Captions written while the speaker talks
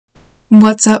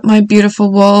What's up, my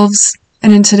beautiful wolves?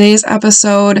 And in today's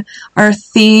episode, our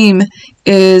theme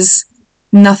is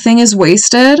nothing is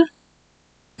wasted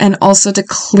and also to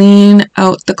clean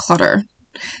out the clutter.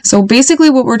 So basically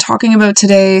what we're talking about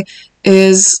today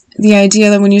is the idea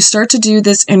that when you start to do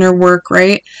this inner work,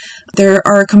 right, there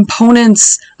are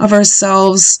components of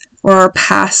ourselves or our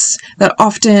past that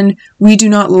often we do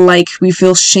not like, we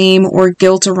feel shame or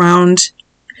guilt around.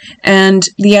 And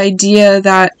the idea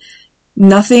that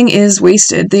nothing is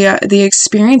wasted. The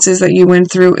experiences that you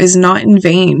went through is not in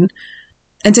vain.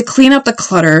 And to clean up the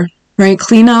clutter, right?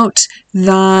 Clean out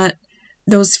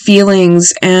those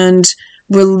feelings and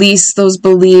release those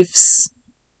beliefs.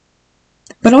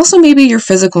 But also maybe your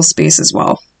physical space as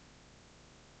well.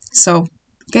 So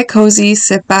get cozy,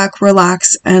 sit back,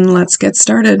 relax, and let's get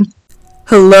started.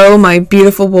 Hello, my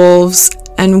beautiful wolves,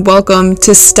 and welcome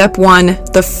to Step 1,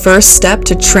 the first step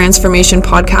to transformation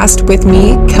podcast with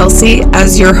me, Kelsey,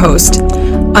 as your host.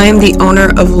 I am the owner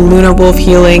of Luna Wolf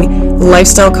Healing,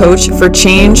 lifestyle coach for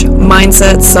change,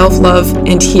 mindset, self-love,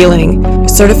 and healing.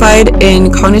 Certified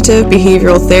in cognitive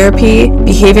behavioral therapy,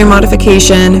 behavior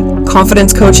modification,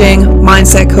 confidence coaching,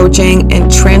 mindset coaching, and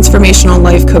transformational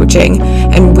life coaching.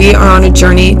 And we are on a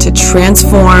journey to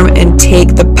transform and take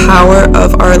the power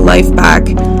of our life back,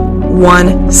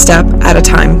 one step at a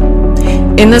time.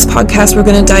 In this podcast, we're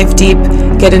going to dive deep,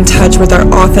 get in touch with our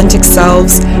authentic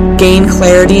selves, gain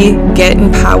clarity, get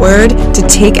empowered to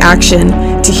take action,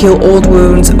 to heal old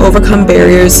wounds, overcome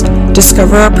barriers,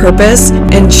 discover our purpose,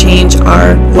 and change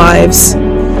our lives.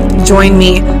 Join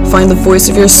me, find the voice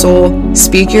of your soul,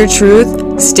 speak your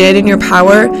truth, stand in your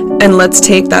power, and let's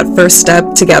take that first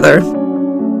step together.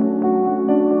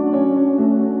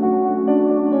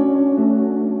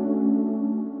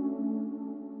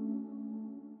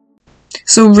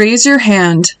 So raise your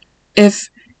hand if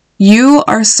you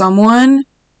are someone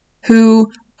who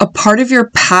a part of your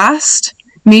past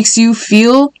makes you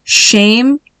feel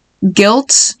shame,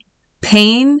 guilt,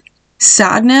 pain,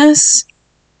 sadness.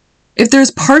 If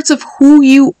there's parts of who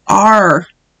you are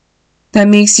that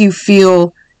makes you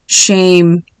feel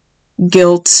shame,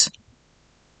 guilt,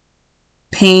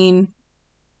 pain,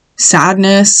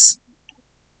 sadness,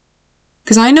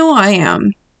 because I know I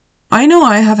am. I know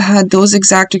I have had those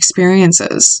exact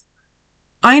experiences.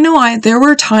 I know there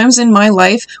were times in my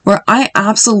life where I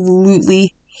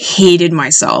absolutely hated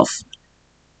myself.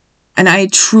 And I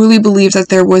truly believed that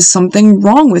there was something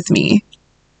wrong with me.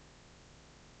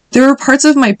 There were parts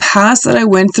of my past that I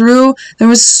went through. There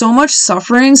was so much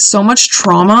suffering, so much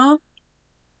trauma,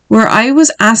 where I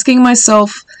was asking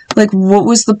myself, what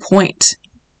was the point?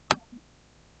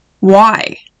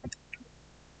 Why?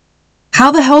 How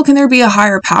the hell can there be a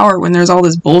higher power when there's all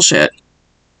this bullshit?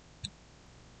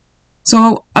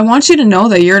 So I want you to know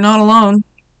that you're not alone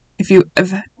if you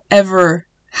have ever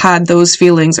had those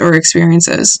feelings or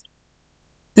experiences.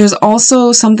 There's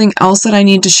also something else that I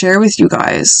need to share with you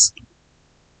guys.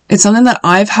 It's something that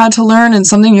I've had to learn and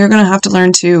something you're going to have to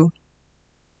learn too.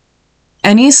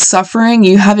 Any suffering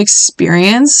you have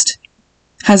experienced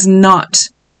has not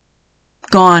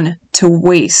gone to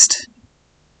waste.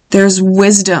 There's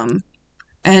wisdom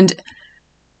and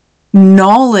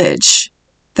knowledge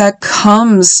that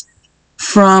comes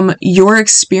from your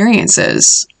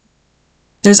experiences.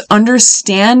 There's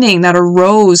understanding that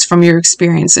arose from your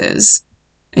experiences.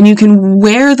 And you can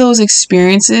wear those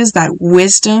experiences, that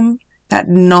wisdom, that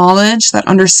knowledge, that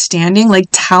understanding, like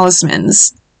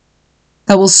talismans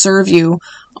that will serve you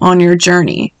on your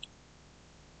journey.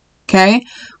 Okay?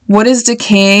 What is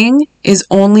decaying is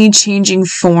only changing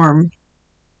form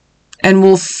and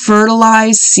will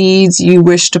fertilize seeds you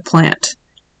wish to plant.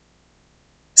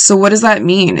 So what does that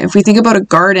mean? If we think about a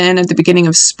garden at the beginning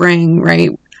of spring,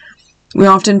 right, we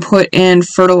often put in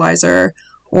fertilizer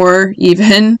or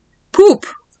even poop.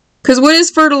 Because what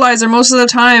is fertilizer most of the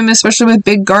time, especially with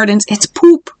big gardens? It's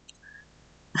poop.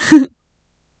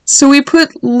 So we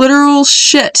put literal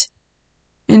shit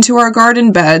into our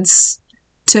garden beds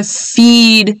to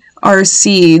feed our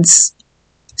seeds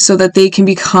so that they can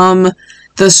become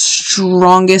the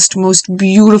strongest, most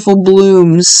beautiful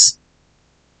blooms.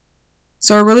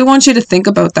 So I really want you to think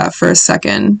about that for a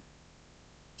second.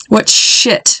 What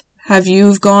shit have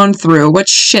you gone through? What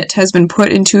shit has been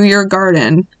put into your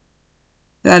garden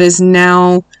that is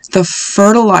now the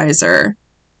fertilizer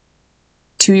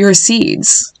to your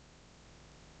seeds?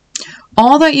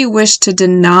 All that you wish to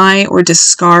deny or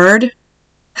discard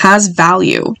has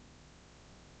value,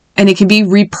 and it can be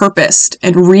repurposed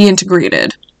and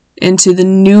reintegrated into the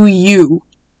new you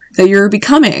that you're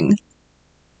becoming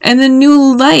and the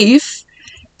new life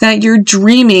that you're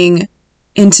dreaming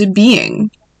into being.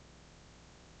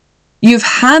 You've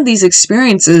had these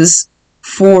experiences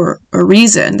for a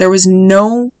reason. There was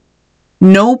no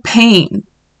pain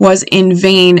was in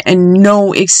vain, and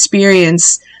no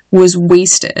experience was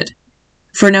wasted.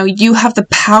 For now you have the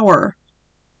power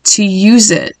to use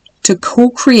it to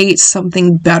co-create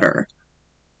something better.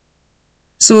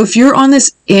 So if you're on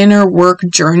this inner work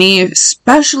journey,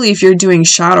 especially if you're doing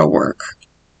shadow work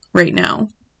right now,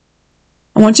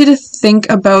 I want you to think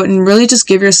about and really just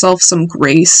give yourself some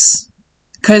grace,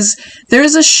 because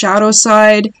there's a shadow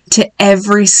side to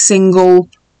every single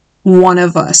one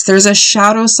of us. There's a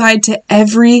shadow side to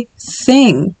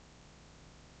everything.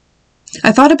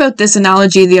 I thought about this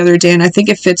analogy the other day, and I think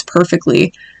it fits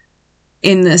perfectly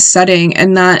in this setting,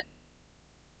 and that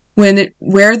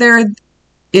where there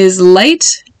is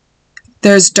light,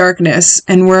 there's darkness,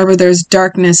 and wherever there's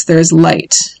darkness, there's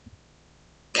light.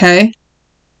 Okay?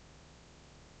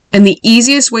 And the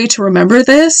easiest way to remember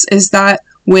this is that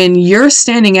when you're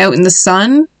standing out in the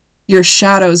sun, your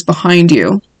shadow's behind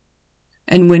you.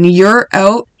 And when you're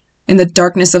out in the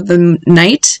darkness of the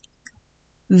night,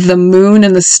 the moon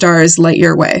and the stars light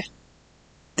your way.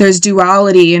 There's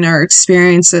duality in our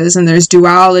experiences, and there's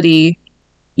duality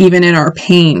even in our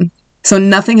pain. So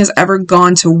nothing has ever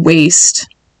gone to waste.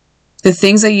 The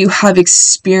things that you have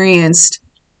experienced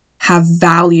have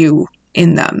value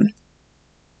in them.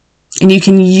 And you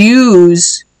can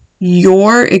use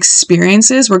your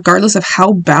experiences, regardless of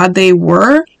how bad they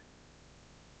were,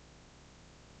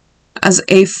 as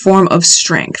a form of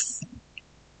strength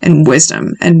and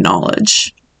wisdom and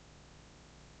knowledge.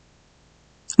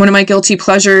 One of my guilty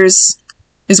pleasures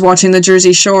is watching the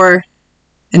Jersey Shore,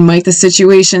 and Mike the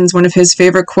Situation's one of his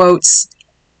favorite quotes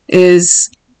is,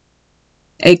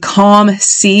 "A calm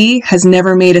sea has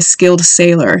never made a skilled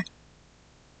sailor."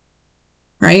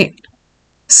 Right?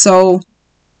 So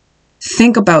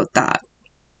think about that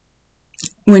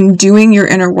when doing your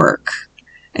inner work,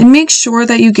 and make sure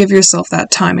that you give yourself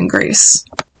that time and grace.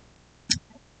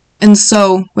 And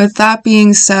so, with that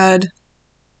being said,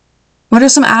 what are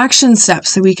some action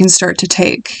steps that we can start to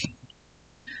take?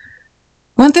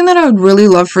 One thing that I would really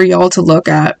love for y'all to look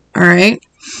at, alright?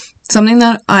 Something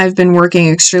that I've been working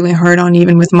extremely hard on,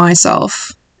 even with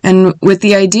myself. And with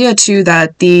the idea, too,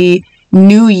 that the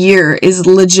new year is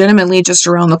legitimately just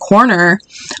around the corner,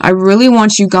 I really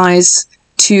want you guys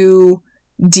to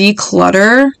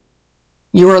declutter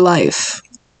your life.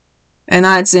 And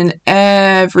that's in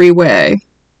every way.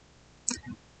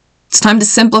 It's time to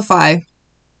simplify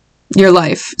your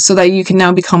life so that you can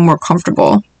now become more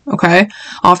comfortable. Okay?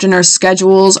 Often our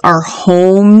schedules, our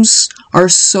homes are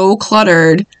so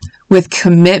cluttered with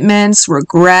commitments,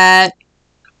 regret,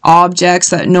 objects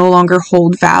that no longer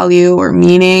hold value or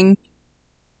meaning.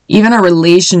 Even our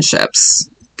relationships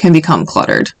can become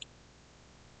cluttered.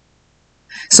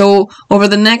 So over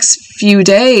the next few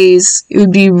days, it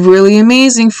would be really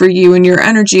amazing for you and your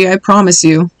energy, I promise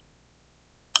you.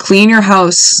 Clean your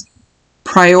house,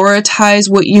 prioritize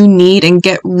what you need, and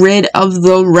get rid of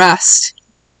the rest.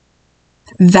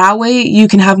 That way you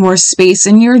can have more space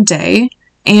in your day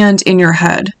and in your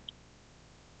head.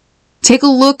 Take a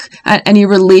look at any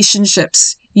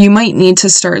relationships you might need to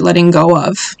start letting go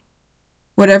of.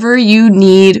 Whatever you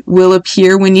need will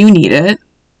appear when you need it.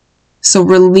 So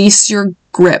release your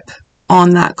grip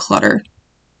on that clutter.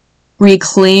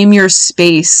 Reclaim your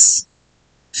space,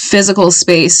 physical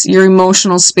space, your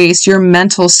emotional space, your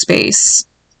mental space.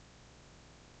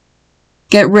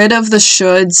 Get rid of the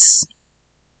shoulds,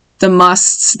 the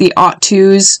musts, the ought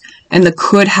tos, and the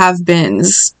could have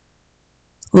beens.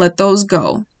 Let those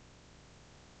go.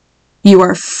 You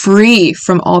are free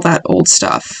from all that old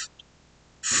stuff.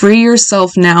 Free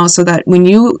yourself now so that when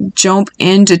you jump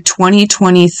into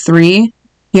 2023,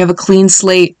 you have a clean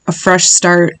slate, a fresh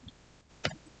start.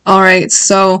 Alright,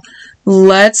 so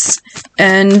let's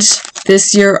end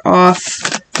this year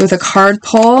off with a card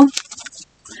pull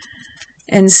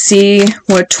and see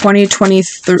what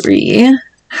 2023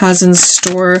 has in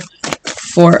store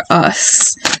for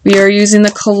us. We are using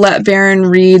the Colette Baron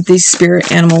Reid, the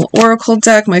Spirit Animal Oracle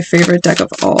deck, my favorite deck of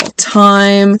all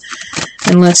time.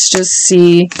 And let's just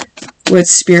see what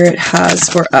Spirit has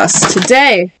for us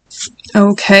today.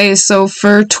 Okay, so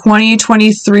for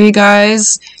 2023,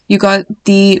 guys, you got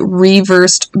the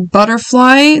reversed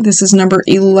butterfly. This is number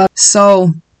 11.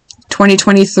 So,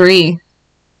 2023.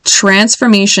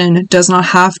 Transformation does not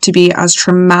have to be as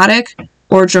traumatic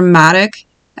or dramatic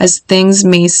as things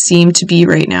may seem to be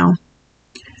right now.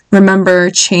 Remember,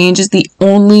 change is the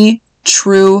only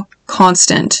true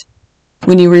constant.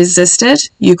 When you resist it,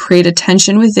 you create a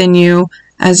tension within you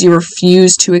as you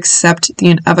refuse to accept the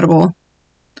inevitable.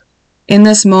 In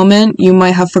this moment, you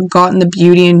might have forgotten the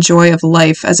beauty and joy of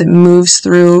life as it moves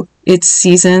through its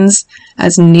seasons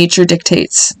as nature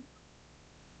dictates.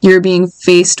 You're being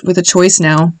faced with a choice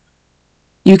now.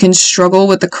 You can struggle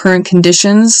with the current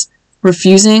conditions,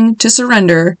 refusing to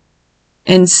surrender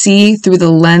and see through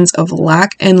the lens of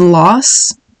lack and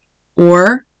loss,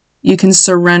 or you can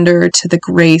surrender to the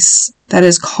grace that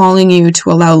is calling you to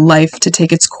allow life to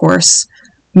take its course,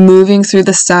 moving through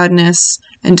the sadness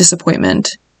and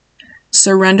disappointment.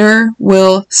 Surrender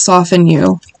will soften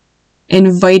you,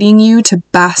 inviting you to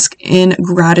bask in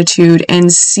gratitude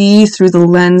and see through the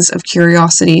lens of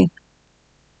curiosity.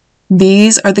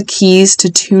 These are the keys to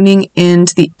tuning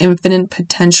into the infinite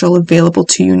potential available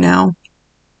to you now.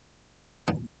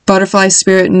 Butterfly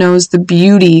Spirit knows the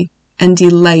beauty and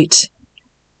delight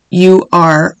you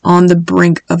are on the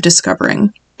brink of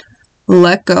discovering.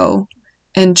 Let go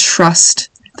and trust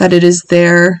that it is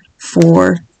there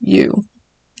for you.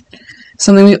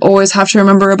 Something we always have to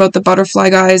remember about the butterfly,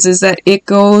 guys, is that it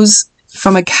goes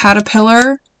from a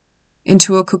caterpillar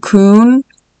into a cocoon.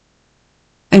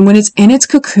 And when it's in its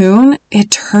cocoon, it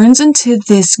turns into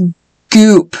this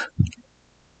goop.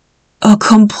 A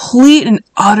complete and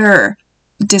utter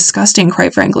disgusting,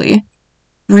 quite frankly,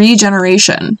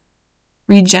 regeneration.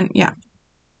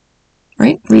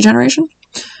 Regeneration?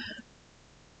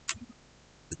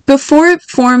 Before it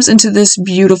forms into this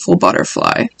beautiful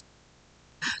butterfly.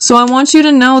 So I want you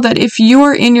to know that if you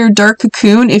are in your dark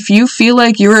cocoon, if you feel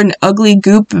like you're an ugly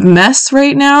goop mess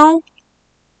right now,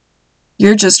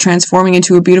 you're just transforming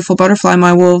into a beautiful butterfly,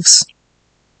 my wolves.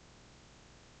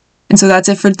 And so that's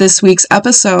it for this week's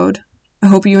episode. I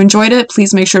hope you enjoyed it.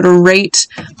 Please make sure to rate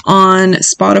on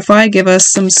Spotify. Give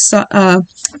us some Spotify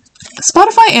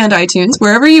and iTunes,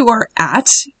 wherever you are at.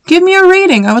 Give me a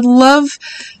rating. I would love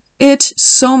it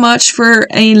so much for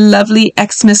a lovely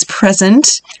Xmas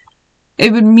present.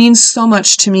 It would mean so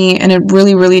much to me, and it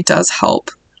really, really does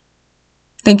help.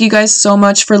 Thank you guys so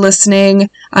much for listening.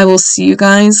 I will see you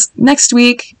guys next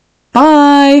week.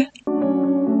 Bye!